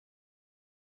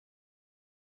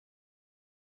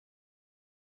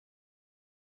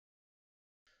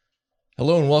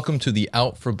Hello and welcome to the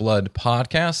Out for Blood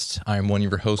podcast. I'm one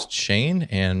of your hosts, Shane,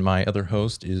 and my other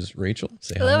host is Rachel.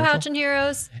 Say hello, Rachel. Houchin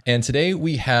Heroes. And today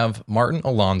we have Martin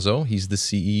Alonzo. He's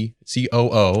the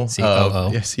COO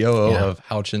of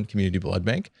Houchin Community Blood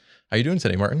Bank. How you doing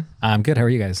today, Martin? I'm good. How are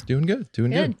you guys? Doing good.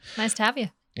 Good. Nice to have you.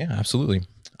 Yeah, absolutely.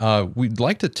 We'd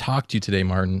like to talk to you today,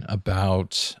 Martin,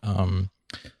 about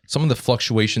some of the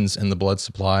fluctuations in the blood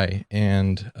supply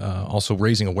and also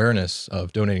raising awareness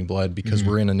of donating blood because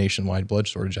we're in a nationwide blood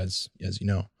shortage, as you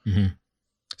know.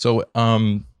 So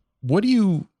from what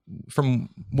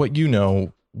you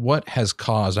know, what has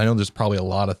caused, I know there's probably a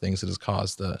lot of things that has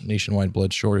caused the nationwide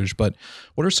blood shortage, but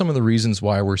what are some of the reasons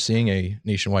why we're seeing a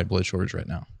nationwide blood shortage right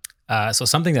now? So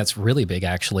something that's really big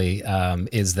actually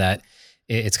is that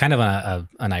it's kind of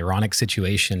an ironic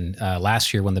situation.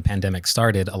 Last year when the pandemic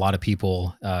started, a lot of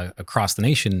people across the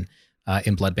nation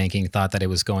in blood banking thought that it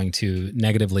was going to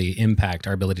negatively impact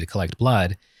our ability to collect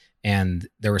blood. And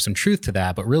there was some truth to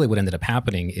that, but really what ended up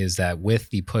happening is that with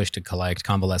the push to collect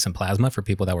convalescent plasma for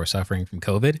people that were suffering from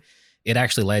COVID, it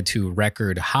actually led to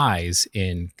record highs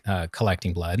in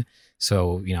collecting blood.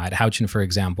 So, at Houchin, for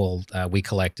example, we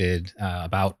collected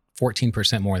about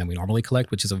 14% more than we normally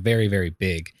collect, which is a very, very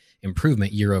big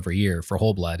improvement year over year for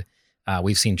whole blood.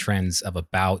 We've seen trends of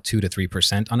about 2 to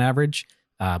 3% on average,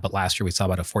 but last year we saw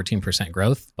about a 14%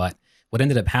 growth. But what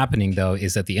ended up happening, though,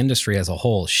 is that the industry as a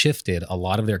whole shifted a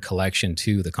lot of their collection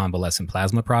to the convalescent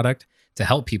plasma product to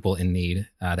help people in need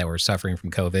that were suffering from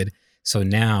COVID. So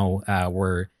now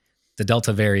the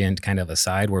Delta variant kind of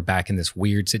aside, we're back in this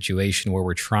weird situation where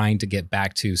we're trying to get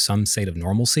back to some state of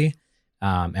normalcy.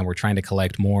 And we're trying to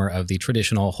collect more of the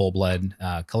traditional whole blood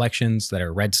collections that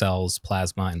are red cells,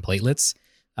 plasma, and platelets.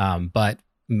 But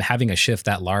having a shift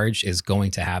that large is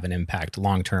going to have an impact,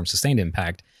 long-term sustained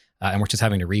impact, and we're just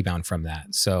having to rebound from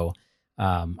that. So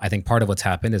I think part of what's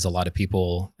happened is a lot of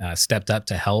people stepped up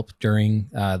to help during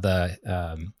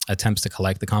the attempts to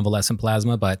collect the convalescent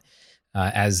plasma. But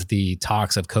as the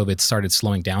talks of COVID started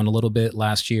slowing down a little bit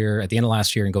last year, at the end of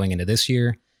last year and going into this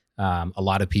year, a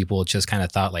lot of people just kind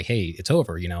of thought like, hey, it's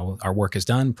over. Our work is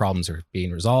done. Problems are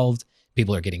being resolved.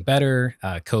 People are getting better.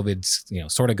 COVID's,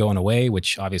 sort of going away,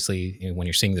 which obviously when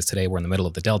you're seeing this today, we're in the middle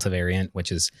of the Delta variant,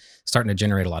 which is starting to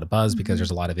generate a lot of buzz because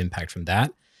there's a lot of impact from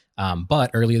that.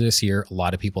 But earlier this year, a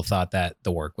lot of people thought that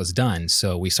the work was done.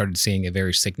 So we started seeing a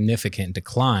very significant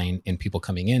decline in people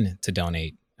coming in to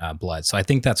donate blood. So I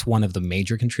think that's one of the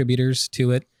major contributors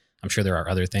to it. I'm sure there are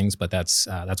other things, but that's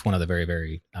one of the very,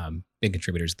 very big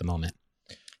contributors at the moment.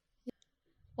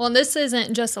 Well, this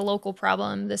isn't just a local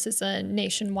problem. This is a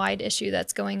nationwide issue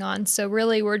that's going on. So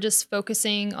really, we're just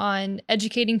focusing on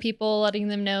educating people, letting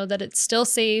them know that it's still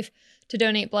safe to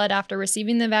donate blood after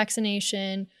receiving the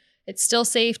vaccination. It's still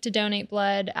safe to donate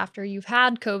blood after you've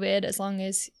had COVID, as long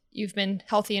as you've been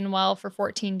healthy and well for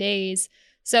 14 days.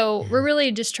 So we're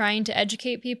really just trying to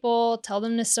educate people, tell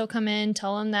them to still come in,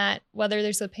 tell them that whether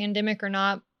there's a pandemic or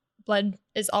not, blood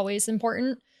is always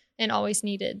important and always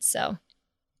needed. So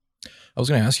I was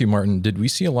going to ask you, Martin, did we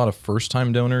see a lot of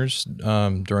first-time donors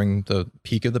during the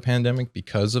peak of the pandemic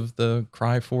because of the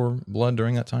cry for blood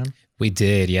during that time? We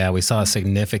did, yeah. We saw a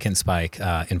significant spike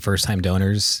in first-time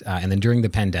donors. And then during the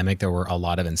pandemic, there were a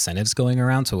lot of incentives going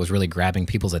around. So it was really grabbing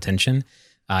people's attention.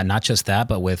 Not just that,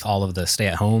 but with all of the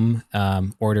stay-at-home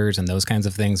orders and those kinds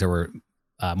of things, there were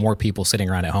more people sitting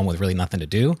around at home with really nothing to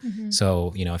do.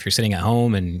 So, if you're sitting at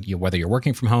home and whether you're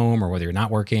working from home or whether you're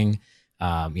not working,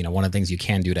 one of the things you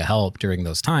can do to help during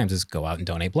those times is go out and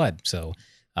donate blood. So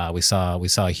we saw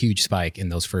a huge spike in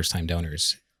those first-time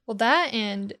donors. Well, that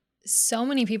and so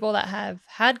many people that have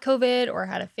had COVID or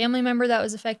had a family member that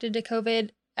was affected to COVID,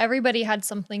 everybody had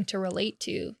something to relate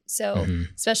to. So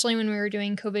especially when we were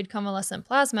doing COVID convalescent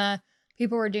plasma,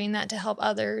 people were doing that to help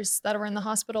others that were in the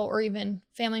hospital or even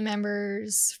family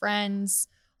members, friends,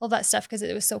 all that stuff because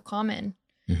it was so common.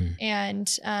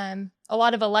 And a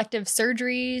lot of elective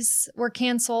surgeries were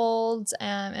canceled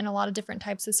and a lot of different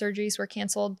types of surgeries were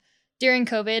canceled during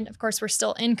COVID. Of course, we're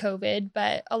still in COVID,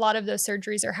 but a lot of those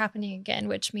surgeries are happening again,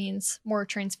 which means more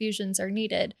transfusions are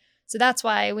needed. So that's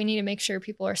why we need to make sure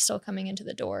people are still coming into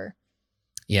the door.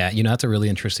 Yeah, that's a really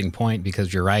interesting point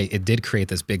because you're right. It did create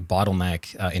this big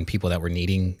bottleneck in people that were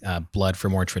needing blood for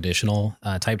more traditional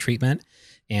type treatment.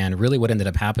 And really what ended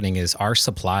up happening is our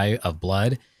supply of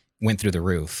blood went through the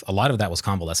roof. A lot of that was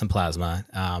convalescent plasma.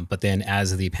 But then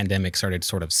as the pandemic started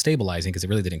sort of stabilizing, because it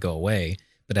really didn't go away,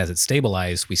 but as it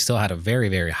stabilized, we still had a very,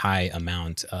 very high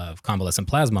amount of convalescent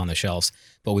plasma on the shelves,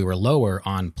 but we were lower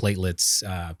on platelets,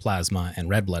 plasma, and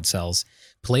red blood cells.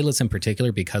 Platelets in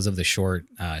particular, because of the short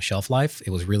shelf life,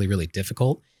 it was really, really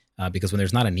difficult because when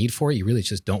there's not a need for it, you really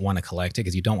just don't want to collect it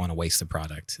because you don't want to waste the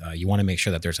product. You want to make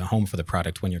sure that there's a home for the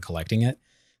product when you're collecting it.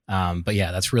 But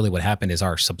yeah, that's really what happened is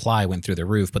our supply went through the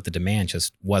roof, but the demand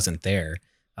just wasn't there.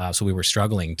 So we were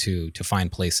struggling to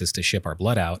find places to ship our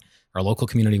blood out. Our local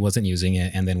community wasn't using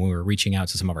it. And then when we were reaching out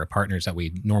to some of our partners that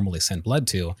we normally send blood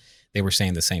to, they were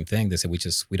saying the same thing. They said,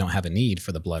 we don't have a need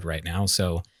for the blood right now.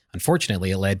 So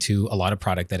unfortunately, it led to a lot of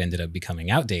product that ended up becoming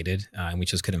outdated, and we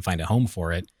just couldn't find a home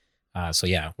for it. So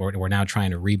yeah, we're now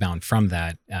trying to rebound from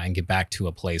that and get back to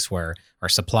a place where our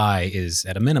supply is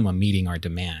at a minimum meeting our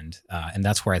demand. And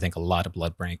that's where I think a lot of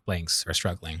blood banks are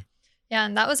struggling. Yeah,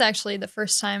 and that was actually the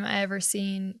first time I ever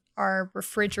seen our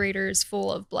refrigerators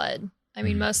full of blood. I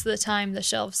mean, most of the time the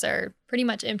shelves are pretty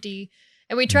much empty,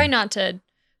 and we try not to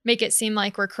make it seem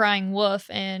like we're crying wolf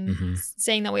and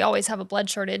saying that we always have a blood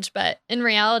shortage, but in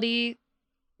reality,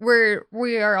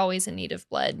 we are always in need of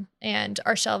blood, and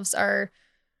our shelves are.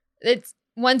 It's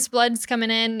once blood's coming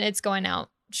in, it's going out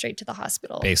straight to the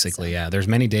hospital. Basically, so. Yeah. There's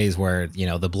many days where,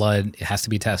 the blood it has to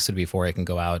be tested before it can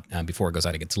go out. Before it goes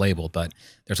out, it gets labeled. But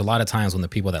there's a lot of times when the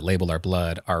people that label our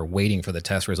blood are waiting for the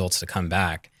test results to come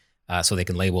back so they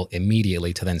can label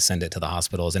immediately to then send it to the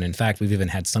hospitals. And in fact, we've even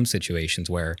had some situations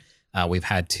where we've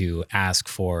had to ask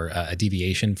for a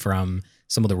deviation from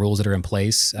some of the rules that are in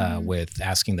place with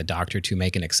asking the doctor to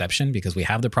make an exception because we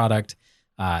have the product.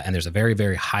 And there's a very,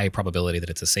 very high probability that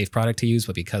it's a safe product to use,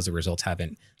 but because the results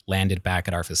haven't landed back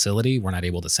at our facility, we're not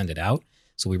able to send it out.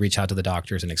 So we reach out to the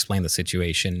doctors and explain the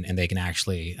situation, and they can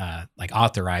actually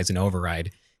authorize and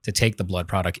override to take the blood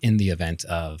product in the event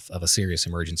of a serious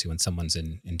emergency when someone's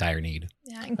in dire need.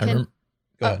 Yeah, go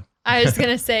ahead. I was going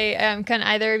to say, can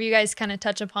either of you guys kind of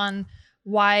touch upon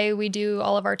why we do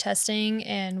all of our testing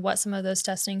and what some of those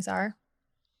testings are?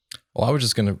 Well, I was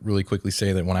just going to really quickly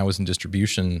say that when I was in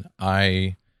distribution,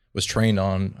 I was trained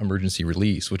on emergency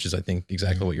release, which is, I think,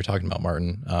 exactly what you're talking about,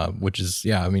 Martin, which is,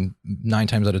 9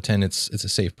 times out of 10, it's a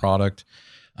safe product.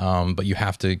 But you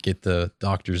have to get the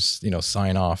doctors,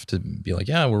 sign off to be like,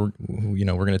 yeah, we're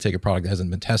going to take a product that hasn't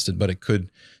been tested, but it could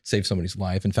save somebody's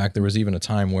life. In fact, there was even a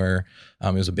time where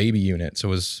it was a baby unit. So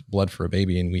it was blood for a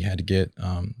baby. And we had to get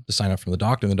the sign off from the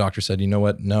doctor. And the doctor said, you know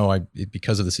what? No,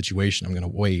 because of the situation, I'm going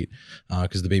to wait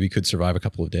because the baby could survive a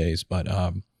couple of days, but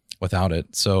without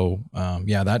it. So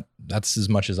that's as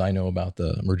much as I know about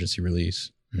the emergency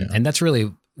release. Yeah. And that's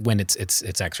really when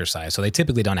it's exercise. So they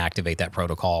typically don't activate that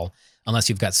protocol unless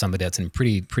you've got somebody that's in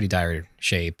pretty dire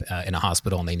shape in a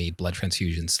hospital and they need blood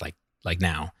transfusions like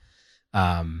now.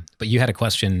 But you had a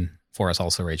question for us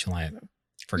also, Rachel. I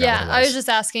forgot what it was. I was just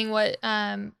asking what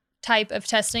type of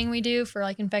testing we do for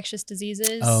like infectious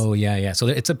diseases. Oh, yeah. So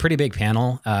it's a pretty big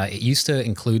panel. It used to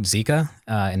include Zika,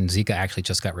 and Zika actually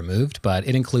just got removed, but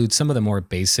it includes some of the more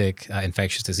basic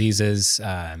infectious diseases,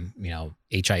 HIV,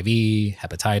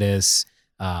 hepatitis,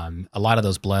 a lot of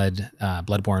those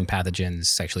bloodborne pathogens,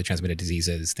 sexually transmitted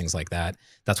diseases, things like that.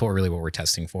 That's what we're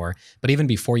testing for. But even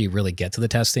before you really get to the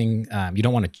testing, you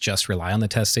don't want to just rely on the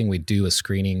testing. We do a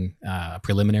screening, a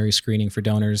preliminary screening for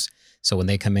donors. So when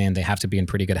they come in, they have to be in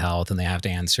pretty good health and they have to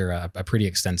answer a pretty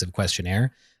extensive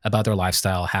questionnaire about their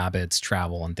lifestyle, habits,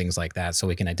 travel, and things like that. So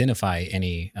we can identify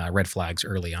any red flags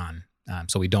early on.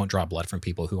 So we don't draw blood from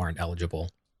people who aren't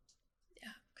eligible.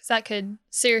 Because that could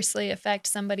seriously affect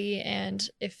somebody. And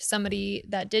if somebody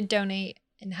that did donate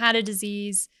and had a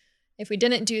disease, if we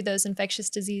didn't do those infectious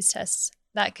disease tests,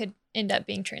 that could end up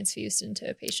being transfused into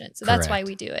a patient. So that's why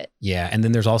we do it. Yeah. And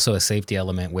then there's also a safety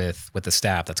element with the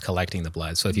staff that's collecting the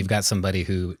blood. So if you've got somebody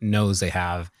who knows they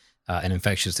have an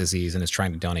infectious disease and is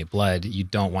trying to donate blood, you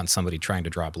don't want somebody trying to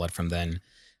draw blood from them,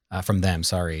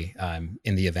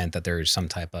 in the event that there's some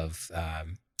type of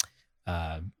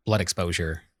blood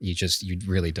exposure. You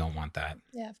really don't want that.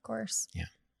 Yeah, of course. Yeah.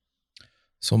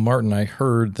 So Martin, I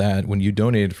heard that when you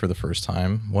donated for the first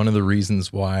time, one of the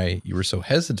reasons why you were so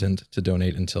hesitant to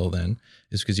donate until then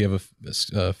is because you have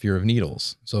a fear of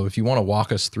needles. So if you want to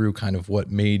walk us through kind of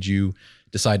what made you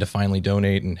decide to finally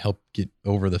donate and help get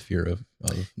over the fear of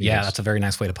needles. Yeah, that's a very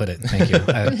nice way to put it. Thank you.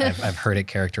 I've heard it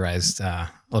characterized a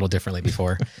little differently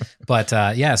before. But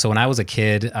so when I was a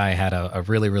kid, I had a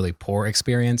really, really poor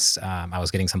experience. I was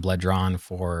getting some blood drawn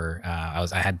for, I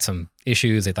had some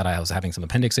issues. They thought I was having some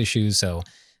appendix issues. So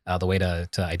the way to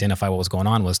identify what was going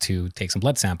on was to take some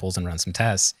blood samples and run some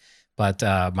tests. But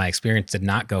my experience did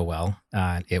not go well.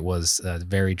 It was a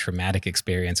very traumatic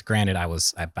experience. Granted, I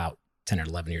was about 10 or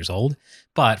 11 years old,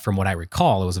 but from what I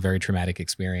recall, it was a very traumatic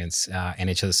experience.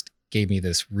 And it just gave me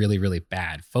this really, really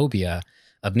bad phobia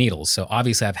of needles. So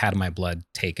obviously I've had my blood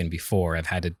taken before. I've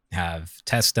had to have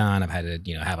tests done. I've had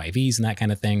to, have IVs and that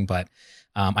kind of thing. But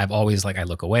I've always I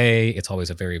look away. It's always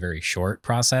a very, very short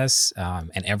process.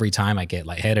 And every time I get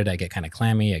lightheaded, I get kind of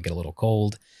clammy, I get a little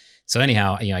cold. So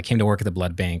anyhow, I came to work at the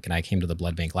blood bank, and I came to the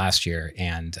blood bank last year,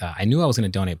 and I knew I was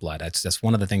going to donate blood. That's just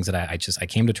one of the things that I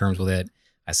came to terms with it.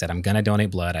 I said, I'm going to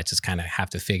donate blood. I just kind of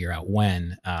have to figure out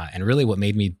when. And really what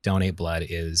made me donate blood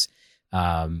is,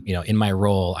 in my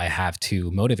role, I have to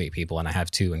motivate people, and I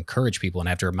have to encourage people, and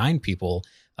I have to remind people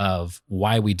of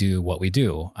why we do what we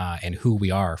do, and who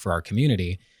we are for our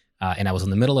community. And I was in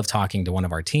the middle of talking to one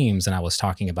of our teams, and I was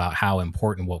talking about how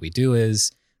important what we do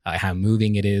is, how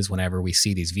moving it is whenever we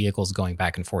see these vehicles going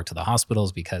back and forth to the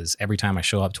hospitals, because every time I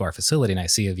show up to our facility and I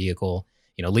see a vehicle,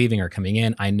 leaving or coming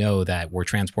in, I know that we're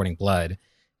transporting blood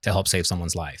to help save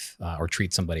someone's life, or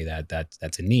treat somebody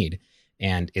that's in need.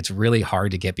 And it's really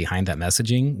hard to get behind that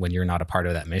messaging when you're not a part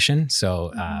of that mission.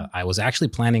 So I was actually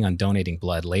planning on donating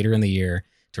blood later in the year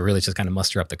to really just kind of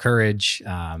muster up the courage.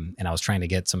 And I was trying to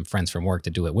get some friends from work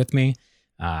to do it with me.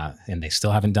 And they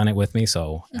still haven't done it with me.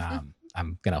 So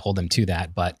I'm going to hold them to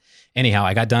that. But anyhow,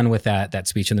 I got done with that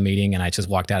speech in the meeting, and I just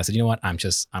walked out. I said, you know what, I'm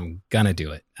going to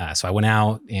do it. So I went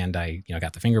out, and I,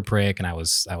 got the finger prick, and I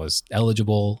was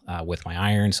eligible with my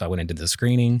iron. So I went into the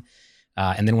screening.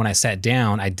 And then when I sat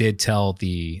down, I did tell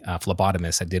the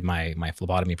phlebotomist, I did my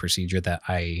phlebotomy procedure, that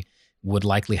I would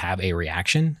likely have a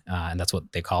reaction. And that's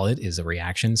what they call it, is a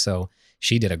reaction. So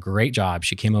she did a great job.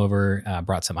 She came over,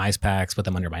 brought some ice packs, put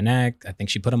them under my neck. I think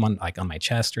she put them on my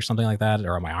chest or something like that,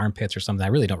 or on my armpits or something. I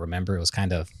really don't remember. It was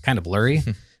kind of blurry.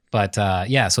 But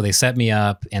so they set me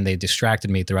up, and they distracted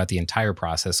me throughout the entire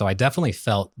process. So I definitely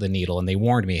felt the needle, and they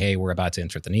warned me, hey, we're about to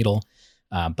insert the needle.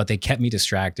 But they kept me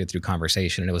distracted through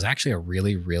conversation. And it was actually a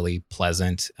really, really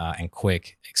pleasant and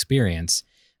quick experience.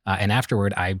 And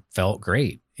afterward, I felt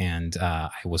great. And I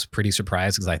was pretty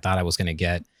surprised, because I thought I was going to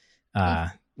get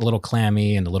a little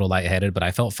clammy and a little lightheaded, but I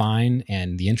felt fine.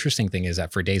 And the interesting thing is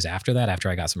that for days after that, after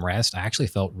I got some rest, I actually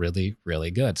felt really,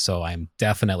 really good. So I'm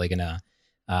definitely going to,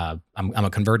 I'm a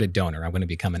converted donor. I'm going to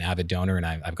become an avid donor, and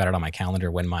I've got it on my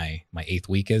calendar when my 8th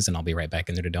week is, and I'll be right back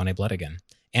in there to donate blood again.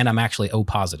 And I'm actually O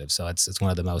positive. So it's one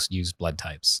of the most used blood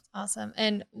types. Awesome.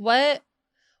 And what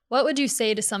would you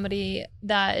say to somebody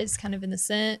that is kind of in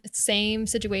the same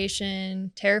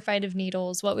situation, terrified of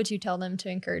needles? What would you tell them to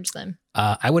encourage them?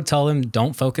 I would tell them,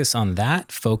 don't focus on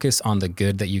that. Focus on the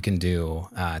good that you can do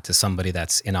to somebody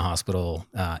that's in a hospital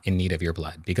in need of your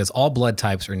blood, because all blood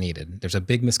types are needed. There's a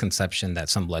big misconception that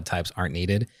some blood types aren't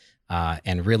needed.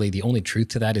 And really the only truth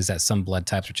to that is that some blood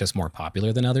types are just more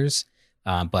popular than others.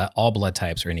 But all blood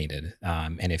types are needed.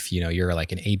 And if you're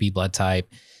like an AB blood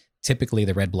type, typically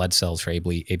the red blood cells for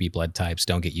AB blood types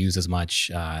don't get used as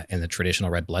much in the traditional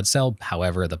red blood cell.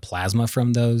 However, the plasma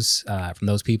from those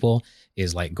people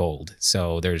is like gold.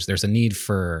 So there's a need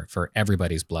for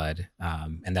everybody's blood.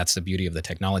 And that's the beauty of the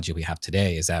technology we have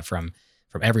today, is that from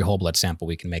every whole blood sample,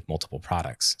 we can make multiple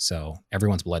products. So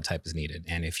everyone's blood type is needed.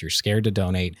 And if you're scared to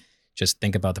donate, just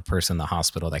think about the person in the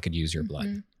hospital that could use your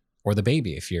blood. Or the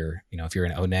baby, if you're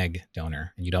an O-neg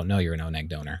donor and you don't know you're an O-neg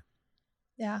donor.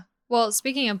 Yeah. Well,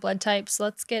 speaking of blood types,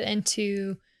 let's get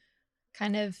into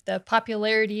kind of the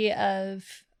popularity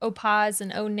of O-pos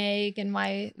and O-neg, and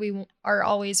why we are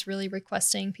always really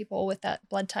requesting people with that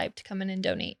blood type to come in and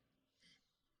donate.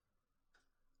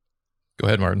 Go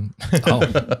ahead, Martin.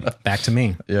 Back to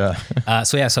me. Yeah.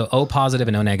 So O positive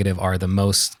and O negative are the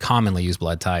most commonly used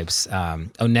blood types.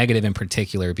 O negative in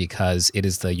particular, because it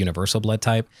is the universal blood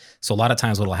type. So a lot of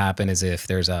times what will happen is if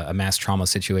there's a mass trauma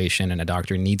situation and a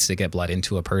doctor needs to get blood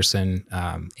into a person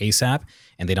ASAP,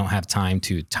 and they don't have time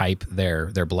to type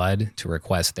their blood to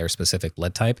request their specific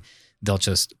blood type, they'll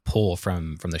just pull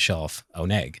from the shelf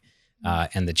O-neg.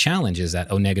 And the challenge is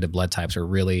that O-negative blood types are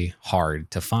really hard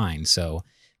to find. So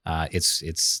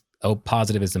it's O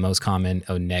positive is the most common.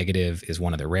 O negative is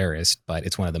one of the rarest, but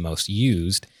it's one of the most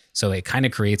used. So it kind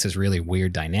of creates this really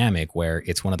weird dynamic where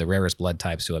it's one of the rarest blood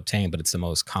types to obtain, but it's the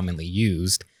most commonly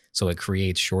used. So it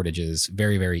creates shortages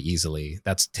very, very easily.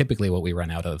 That's typically what we run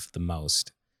out of the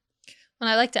most. And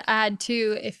I like to add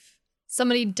too, if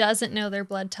somebody doesn't know their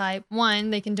blood type, one,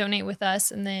 they can donate with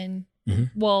us, and then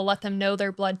we'll let them know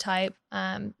their blood type.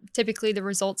 Typically the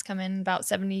results come in about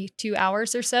 72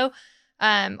 hours or so.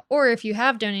 Or if you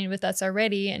have donated with us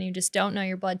already and you just don't know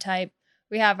your blood type,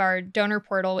 we have our donor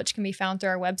portal, which can be found through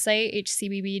our website,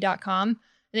 hcbb.com. And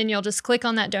then you'll just click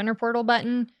on that donor portal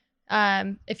button.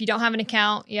 If you don't have an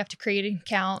account, you have to create an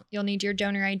account. You'll need your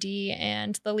donor ID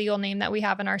and the legal name that we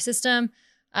have in our system.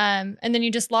 And then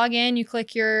you just log in, you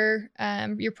click your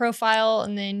profile,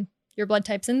 and then your blood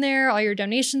type's in there. All your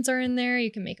donations are in there.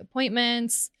 You can make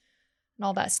appointments and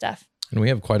all that stuff. And we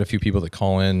have quite a few people that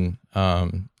call in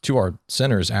to our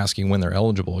centers asking when they're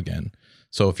eligible again.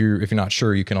 So if you're not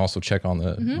sure, you can also check on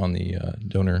the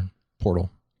donor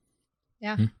portal.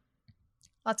 Yeah.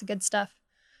 Lots of good stuff.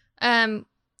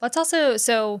 Let's also,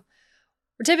 so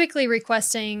we're typically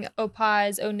requesting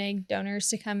O-neg donors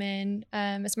to come in.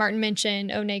 As Martin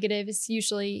mentioned, O-negative is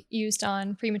usually used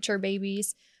on premature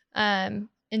babies. And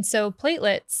so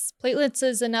platelets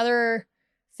is another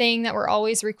thing that we're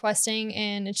always requesting,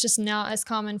 and it's just not as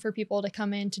common for people to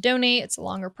come in to donate. It's a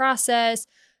longer process.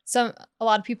 A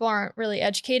lot of people aren't really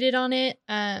educated on it.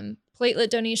 Platelet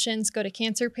donations go to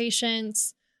cancer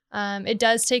patients. It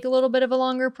does take a little bit of a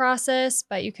longer process,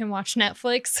 but you can watch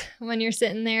Netflix when you're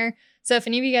sitting there. So if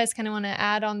any of you guys kind of want to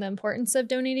add on the importance of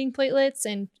donating platelets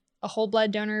and a whole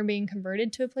blood donor being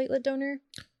converted to a platelet donor.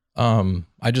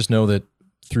 I just know that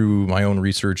through my own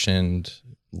research and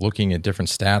looking at different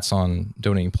stats on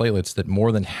donating platelets, that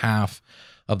more than half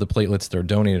of the platelets that are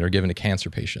donated are given to cancer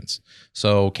patients.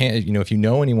 So if you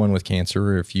know anyone with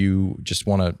cancer, or if you just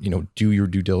want to, do your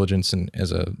due diligence and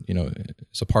as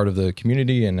a part of the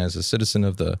community and as a citizen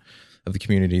of the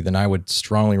community, then I would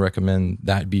strongly recommend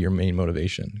that be your main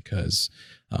motivation, because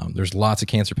there's lots of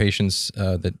cancer patients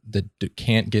that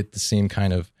can't get the same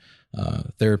kind of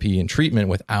therapy and treatment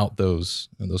without those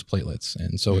platelets.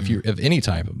 And so if you're of any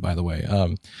type, by the way,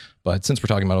 but since we're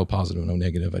talking about O positive and O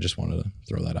negative, I just wanted to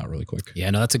throw that out really quick.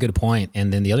 Yeah, no, that's a good point.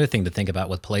 And then the other thing to think about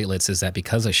with platelets is that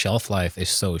because the shelf life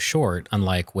is so short,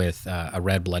 unlike with a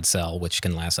red blood cell, which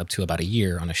can last up to about a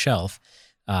year on a shelf,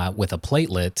 with a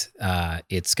platelet,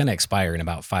 it's going to expire in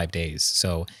about 5 days.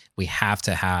 So we have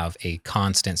to have a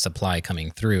constant supply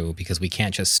coming through, because we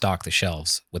can't just stock the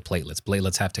shelves with platelets.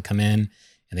 Platelets have to come in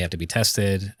and they have to be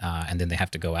tested, and then they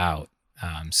have to go out.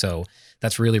 So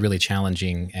that's really, really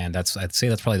challenging. And I'd say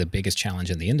that's probably the biggest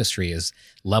challenge in the industry, is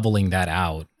leveling that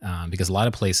out, because a lot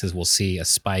of places will see a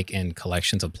spike in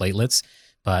collections of platelets,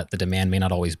 but the demand may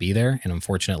not always be there. And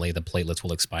unfortunately, the platelets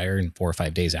will expire in 4 or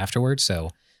 5 days afterwards.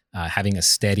 So having a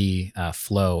steady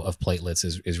flow of platelets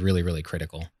is really, really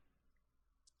critical.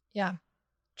 Yeah,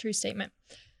 true statement.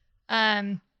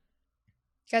 You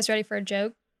guys ready for a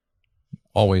joke?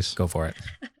 Always. Go for it.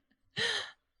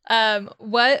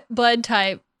 What blood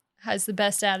type has the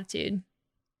best attitude?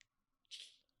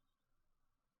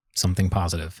 Something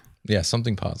positive. Yeah,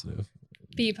 something positive.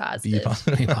 Be positive.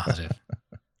 Be positive.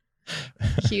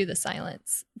 Cue the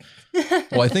silence.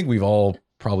 Well, I think we've all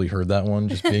probably heard that one,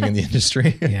 just being in the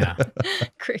industry. Yeah.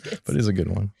 Crickets. But it's a good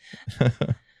one.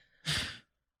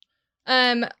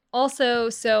 Also,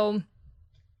 so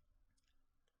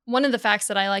one of the facts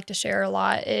that I like to share a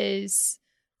lot is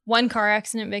one car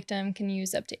accident victim can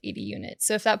use up to 80 units.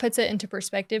 So if that puts it into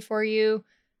perspective for you,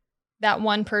 that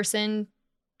one person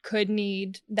could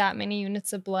need that many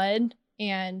units of blood.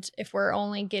 And if we're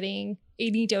only getting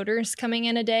 80 donors coming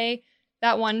in a day,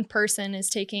 that one person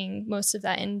is taking most of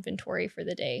that inventory for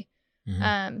the day.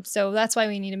 Mm-hmm. So that's why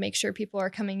we need to make sure people are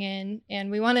coming in.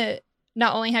 And we want to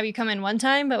not only have you come in one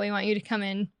time, but we want you to come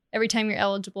in every time you're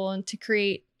eligible, and to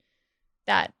create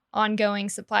that ongoing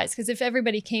supplies. Because if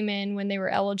everybody came in when they were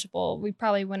eligible, we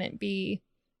probably wouldn't be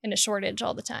in a shortage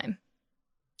all the time.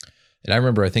 And I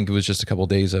remember, I think it was just a couple of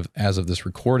days as of this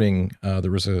recording, there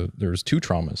was 2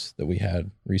 traumas that we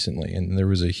had recently, and there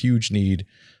was a huge need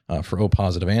for O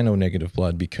positive and O negative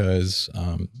blood, because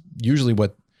usually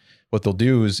what they'll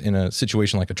do is, in a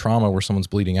situation like a trauma where someone's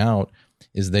bleeding out,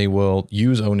 is they will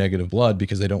use O negative blood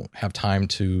because they don't have time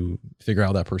to figure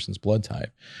out that person's blood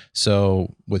type.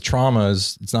 So with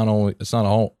traumas, it's not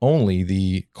only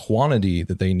the quantity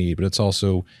that they need, but it's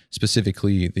also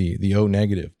specifically the O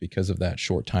negative, because of that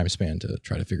short time span to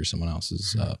try to figure someone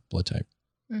else's blood type.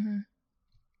 Mm-hmm.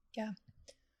 Yeah.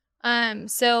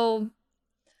 So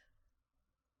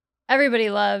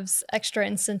everybody loves extra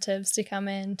incentives to come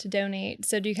in to donate.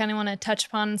 So do you kind of want to touch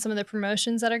upon some of the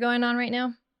promotions that are going on right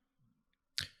now?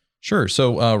 Sure.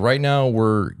 So right now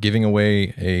we're giving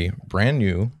away a brand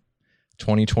new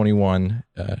 2021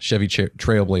 Chevy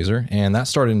Trailblazer, and that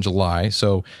started in July.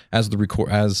 So as of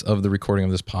the recording of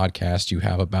this podcast, you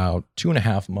have about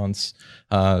 2.5 months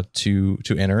to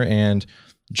enter. And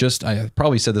I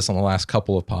probably said this on the last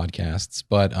couple of podcasts,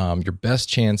 but your best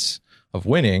chance of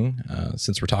winning,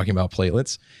 since we're talking about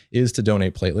platelets, is to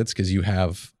donate platelets, because you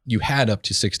had up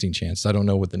to 16 chances. I don't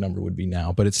know what the number would be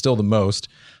now, but it's still the most,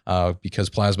 because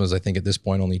plasma is, I think at this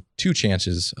point, only 2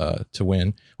 chances to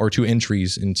win, or 2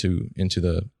 entries into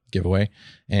the giveaway,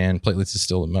 and platelets is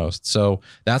still the most. So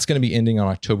that's going to be ending on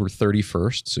October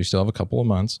 31st. So you still have a couple of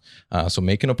months. So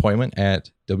make an appointment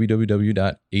at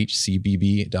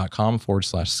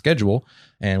www.hcbb.com/schedule,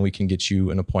 and we can get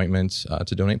you an appointment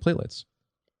to donate platelets.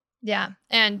 Yeah.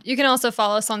 And you can also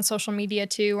follow us on social media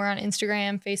too. We're on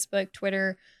Instagram, Facebook,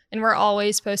 Twitter. And we're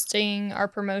always posting our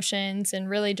promotions and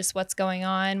really just what's going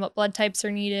on, what blood types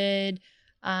are needed,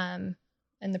 and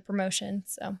the promotion.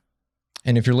 So.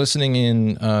 And if you're listening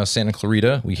in Santa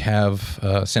Clarita, we have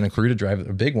Santa Clarita Drive,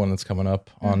 a big one that's coming up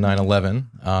on 9/11.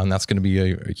 And that's going to be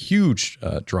a huge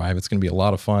drive. It's going to be a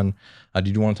lot of fun.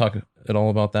 Did you want to talk at all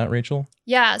about that, Rachel?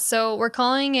 Yeah. So we're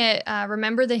calling it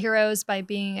Remember the Heroes by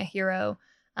Being a Hero.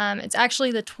 It's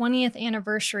actually the 20th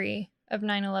anniversary of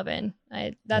 9/11.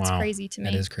 That's crazy to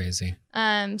me. That is crazy.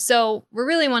 So we're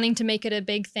really wanting to make it a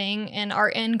big thing. And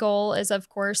our end goal is, of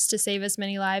course, to save as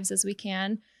many lives as we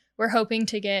can. We're hoping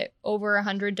to get over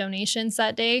 100 donations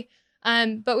that day.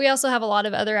 But we also have a lot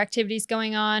of other activities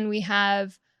going on. We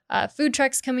have food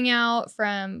trucks coming out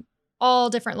from all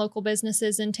different local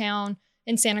businesses in town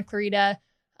in Santa Clarita.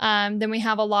 Then we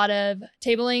have a lot of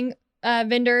tabling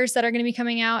vendors that are going to be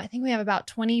coming out. I think we have about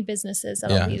 20 businesses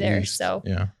that'll be there. So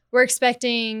we're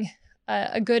expecting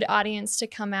a good audience to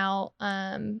come out.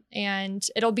 And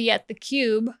it'll be at the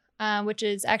Cube, which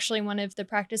is actually one of the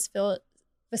practice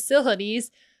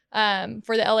facilities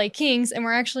for the LA Kings. And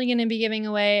we're actually going to be giving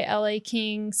away LA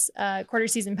Kings quarter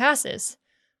season passes,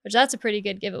 which that's a pretty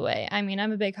good giveaway. I mean,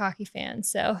 I'm a big hockey fan,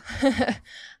 so.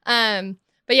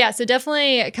 But yeah, so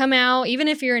definitely come out. Even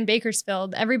if you're in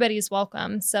Bakersfield, everybody's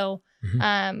welcome. So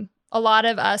a lot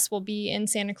of us will be in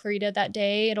Santa Clarita that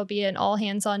day. It'll be an all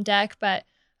hands on deck, but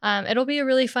it'll be a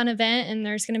really fun event, and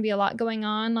there's going to be a lot going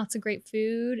on, lots of great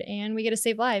food, and we get to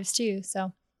save lives too.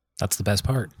 So that's the best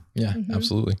part. Yeah,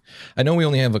 absolutely. I know we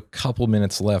only have a couple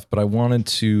minutes left, but I wanted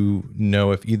to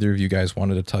know if either of you guys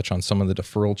wanted to touch on some of the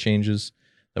deferral changes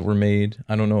that were made.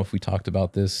 I don't know if we talked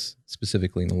about this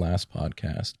specifically in the last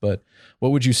podcast, but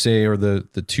what would you say are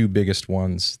the two biggest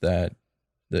ones that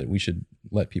we should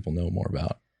let people know more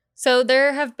about? So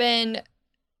there have been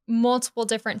multiple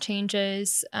different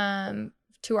changes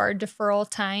to our deferral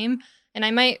time, and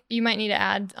you might need to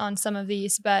add on some of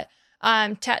these, but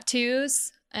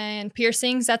tattoos and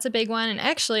piercings, that's a big one. And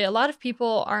actually, a lot of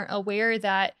people aren't aware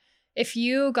that if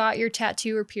you got your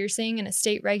tattoo or piercing in a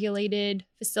state-regulated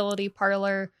facility,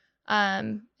 parlor,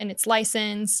 and it's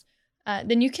licensed,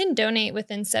 then you can donate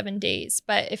within 7 days.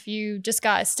 But if you just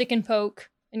got a stick and poke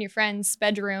in your friend's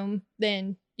bedroom,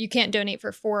 then you can't donate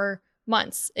for 4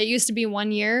 months. It used to be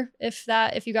 1 year if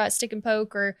you got stick and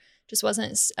poke or just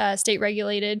wasn't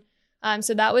state-regulated.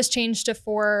 So that was changed to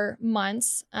 4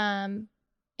 months.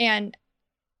 And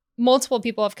multiple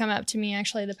people have come up to me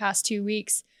actually the past 2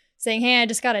 weeks saying, hey, I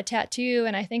just got a tattoo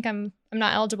and I think I'm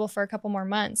not eligible for a couple more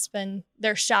months. But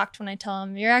they're shocked when I tell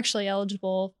them you're actually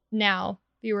eligible now.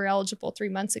 You were eligible 3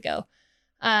 months ago.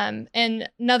 And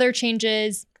another change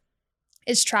is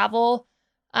travel.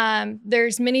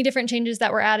 There's many different changes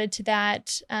that were added to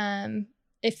that.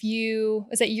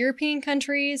 Was it European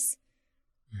countries?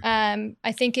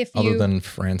 I think other than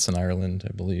France and Ireland,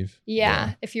 I believe.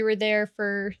 Yeah. If you were there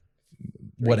for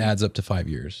what adds up to 5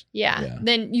 years. Yeah.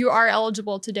 Then you are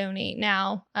eligible to donate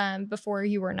now. Before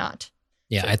you were not.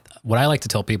 Yeah. What I like to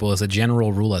tell people is a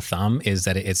general rule of thumb is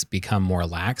that it's become more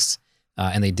lax.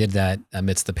 And they did that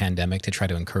amidst the pandemic to try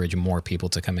to encourage more people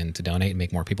to come in to donate and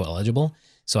make more people eligible.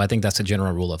 So I think that's a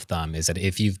general rule of thumb is that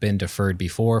if you've been deferred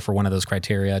before for one of those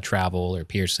criteria, travel or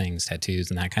piercings,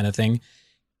 tattoos, and that kind of thing,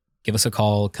 give us a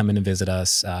call, come in and visit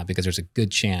us because there's a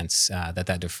good chance that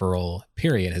deferral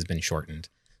period has been shortened.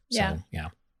 So, Yeah,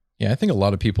 I think a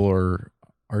lot of people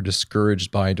are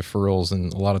discouraged by deferrals.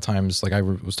 And a lot of times, like I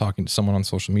was talking to someone on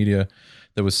social media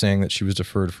that was saying that she was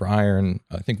deferred for iron,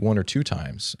 I think 1 or 2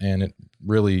 times. And it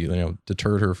really,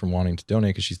 deterred her from wanting to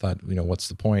donate because she thought, what's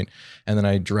the point? And then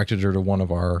I directed her to one of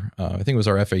our, I think it was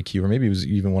our FAQ, or maybe it was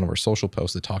even one of our social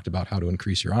posts that talked about how to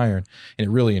increase your iron. And it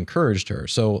really encouraged her.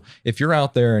 So if you're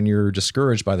out there and you're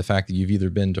discouraged by the fact that you've either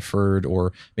been deferred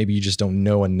or maybe you just don't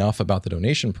know enough about the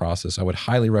donation process, I would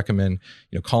highly recommend,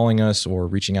 calling us or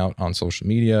reaching out on social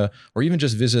media, or even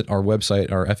just visit our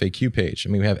website, our FAQ page. I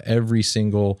mean, we have every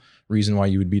single reason why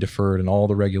you would be deferred and all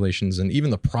the regulations and even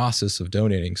the process of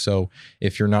donating. So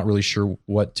if you're not really sure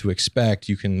what to expect,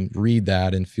 you can read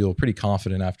that and feel pretty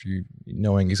confident after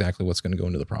knowing exactly what's going to go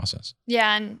into the process.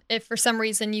 Yeah. And if for some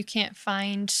reason you can't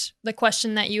find the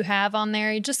question that you have on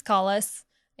there, you just call us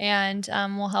and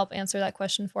we'll help answer that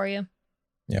question for you.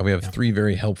 Yeah, we have 3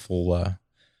 very helpful,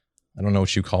 I don't know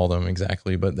what you call them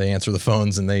exactly, but they answer the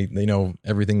phones and they know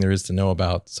everything there is to know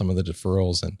about some of the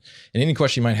deferrals and any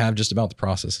question you might have just about the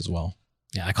process as well.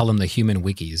 Yeah, I call them the human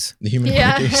wikis. The human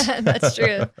wikis. Yeah, that's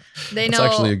true. That's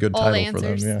actually a good title for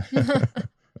them. Yeah.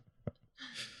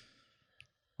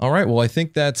 All right. Well, I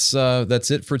think that's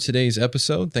it for today's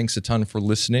episode. Thanks a ton for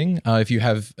listening. If you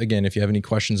have any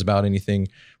questions about anything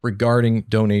regarding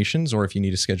donations, or if you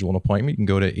need to schedule an appointment, you can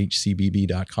go to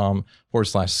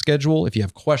hcbb.com/schedule. If you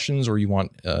have questions or you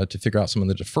want to figure out some of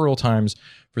the deferral times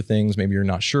for things, maybe you're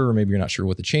not sure, or maybe you're not sure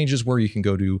what the changes were, you can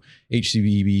go to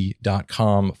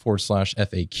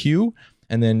hcbb.com/FAQ.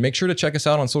 And then make sure to check us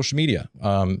out on social media.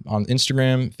 On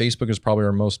Instagram, Facebook is probably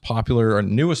our most popular. Our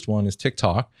newest one is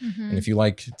TikTok. And if you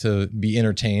like to be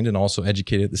entertained and also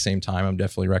educated at the same time, I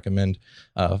definitely recommend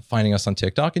finding us on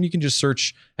TikTok. And you can just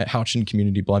search at Houchin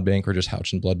Community Blood Bank or just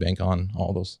Houchin Blood Bank on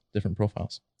all those different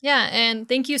profiles. Yeah. And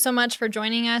thank you so much for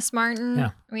joining us, Martin.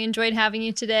 Yeah. We enjoyed having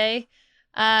you today.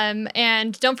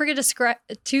 And don't forget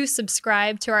to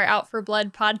subscribe to our Out for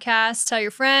Blood podcast. Tell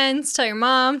your friends, tell your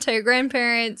mom, tell your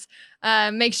grandparents.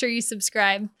 Make sure you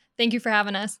subscribe. Thank you for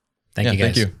having us. Thank you,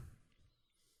 guys. Thank you.